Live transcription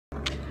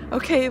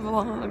Okay,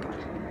 vlog.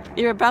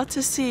 You're about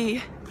to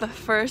see the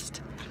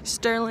first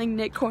Sterling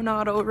Nick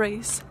Coronado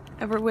race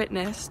ever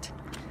witnessed.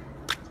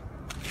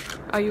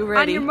 Are you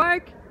ready? On your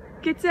mark,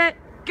 get set,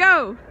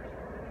 go!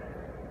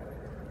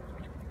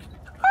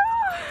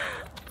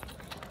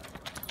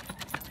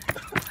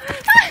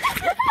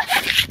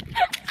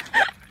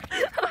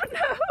 Oh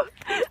no!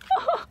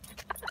 Oh.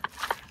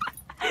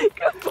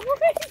 Good boy!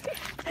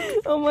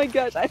 Oh my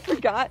gosh, I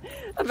forgot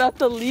about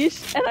the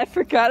leash and I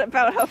forgot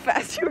about how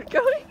fast you were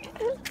going.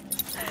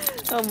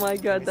 Oh my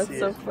god, that's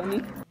so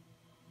funny.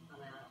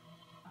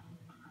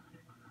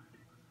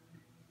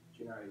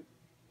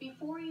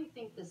 Before you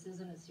think this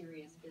isn't a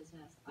serious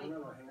business, No, hang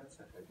on a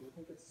second. I do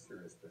think it's a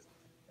serious business.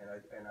 And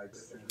I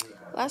disagree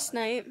about Last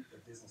night,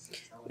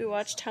 we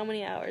watched how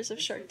many hours of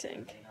Shark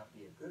Tank? may not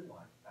be a good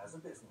one as a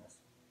business.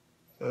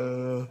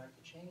 Time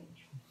to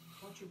change.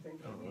 Don't you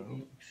think that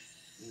maybe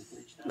you've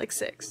reached out Like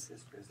 6.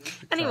 this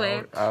business?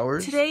 Anyway,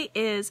 Hours? today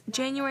is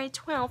January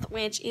 12th,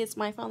 which is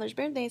my father's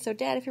birthday. So,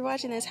 Dad, if you're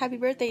watching this, happy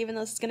birthday, even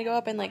though this is going to go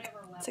up in like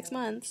 6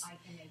 months.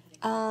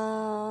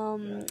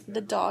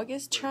 The dog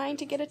is trying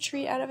to get a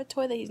treat out of a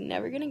toy that he's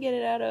never going to get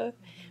it out of.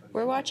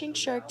 We're watching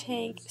Shark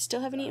Tank,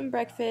 still haven't eaten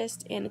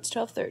breakfast, and it's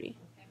 12:30.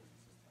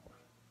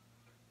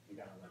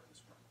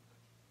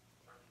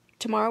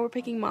 Tomorrow we're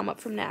picking Mom up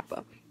from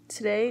Napa.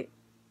 Today,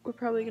 we're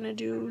probably going to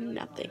do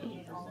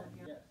nothing.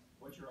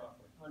 What's your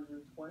offer?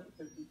 120,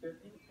 50,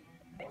 50?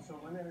 So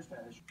let me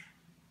understand this.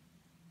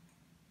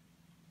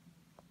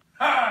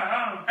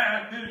 Hi, I'm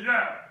Pat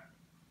Ninja.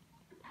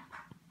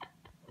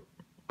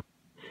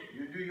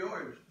 You do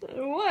yours.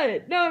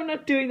 What? No, I'm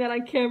not doing that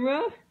on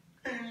camera.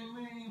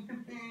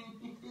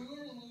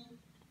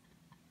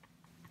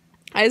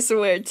 I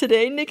swear,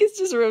 today Nick is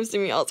just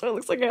roasting me. Also, it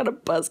looks like I had a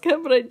buzz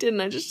cut, but I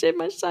didn't. I just shaved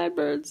my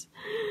sideburns.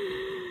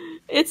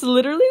 It's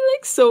literally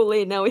like so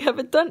late now. We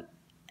haven't done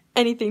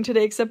anything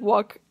today except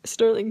walk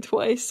Sterling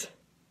twice.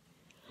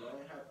 Do I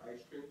have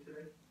ice cream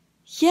today?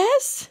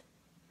 Yes!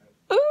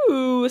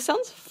 Ooh,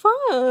 sounds fun.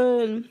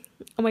 Oh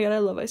my god, I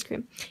love ice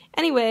cream.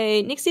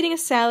 Anyway, Nick's eating a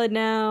salad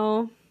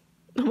now.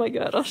 Oh my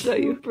god, I'll show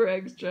you. Super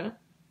extra.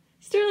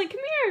 Sterling, come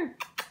here.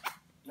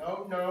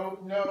 No.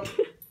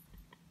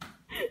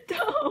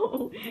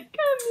 Don't.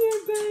 Come here,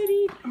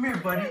 buddy. Come here,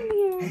 buddy. Come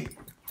here.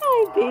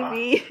 Hi,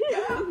 baby.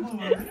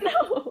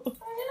 No.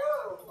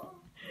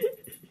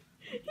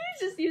 He's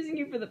just using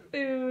you for the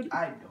food.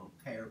 I don't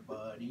care,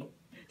 buddy.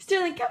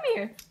 Sterling, come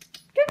here.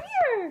 Come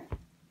here.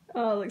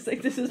 Oh, looks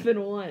like this has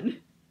been won.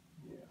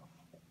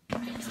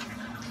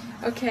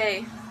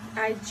 Okay,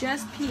 I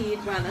just peed.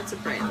 Wow, that's a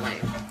bright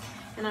light.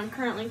 And I'm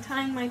currently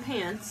tying my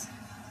pants.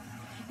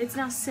 It's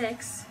now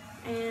 6,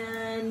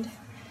 and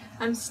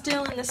I'm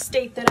still in the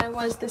state that I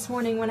was this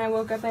morning when I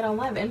woke up at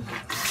 11.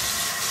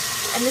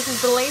 And this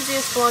is the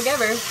laziest vlog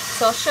ever,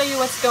 so I'll show you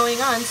what's going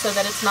on so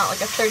that it's not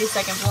like a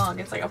 30-second vlog,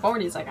 it's like a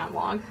 40-second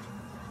vlog.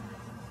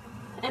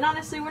 And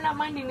honestly, we're not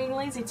minding being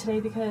lazy today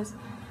because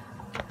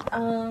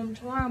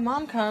tomorrow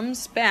Mom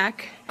comes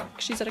back,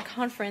 she's at a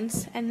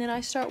conference, and then I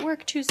start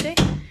work Tuesday,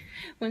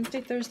 Wednesday,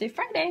 Thursday,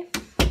 Friday.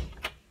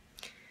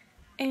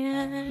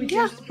 And we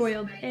just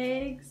boiled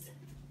eggs,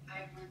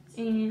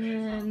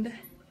 and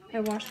I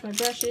washed my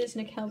brushes,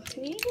 Nick helped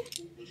me.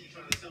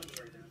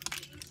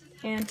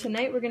 And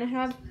tonight we're gonna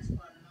have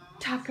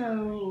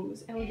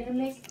tacos, and we're gonna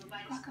make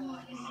guacamole.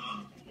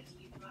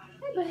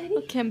 Hi, buddy.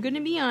 Okay, I'm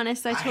gonna be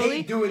honest, I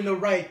hate doing the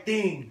right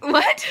thing.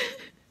 What?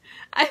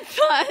 I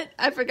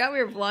forgot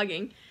we were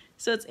vlogging.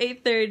 So it's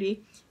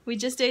 8:30. We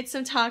just ate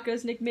some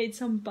tacos. Nick made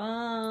some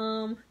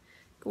bomb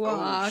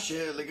guac. Oh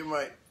shit, look at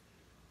my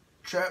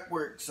trap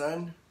work,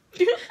 son.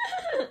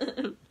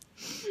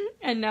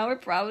 And now we're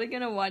probably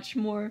gonna watch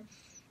more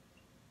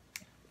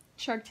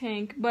Shark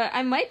Tank. But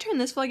I might turn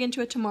this vlog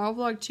into a tomorrow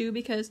vlog too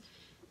because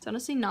it's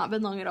honestly not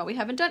been long at all. We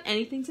haven't done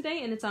anything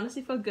today and it's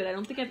honestly felt good. I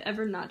don't think I've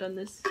ever not done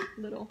this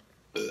little.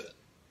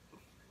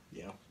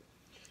 Yeah.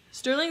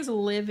 Sterling's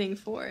living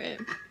for it.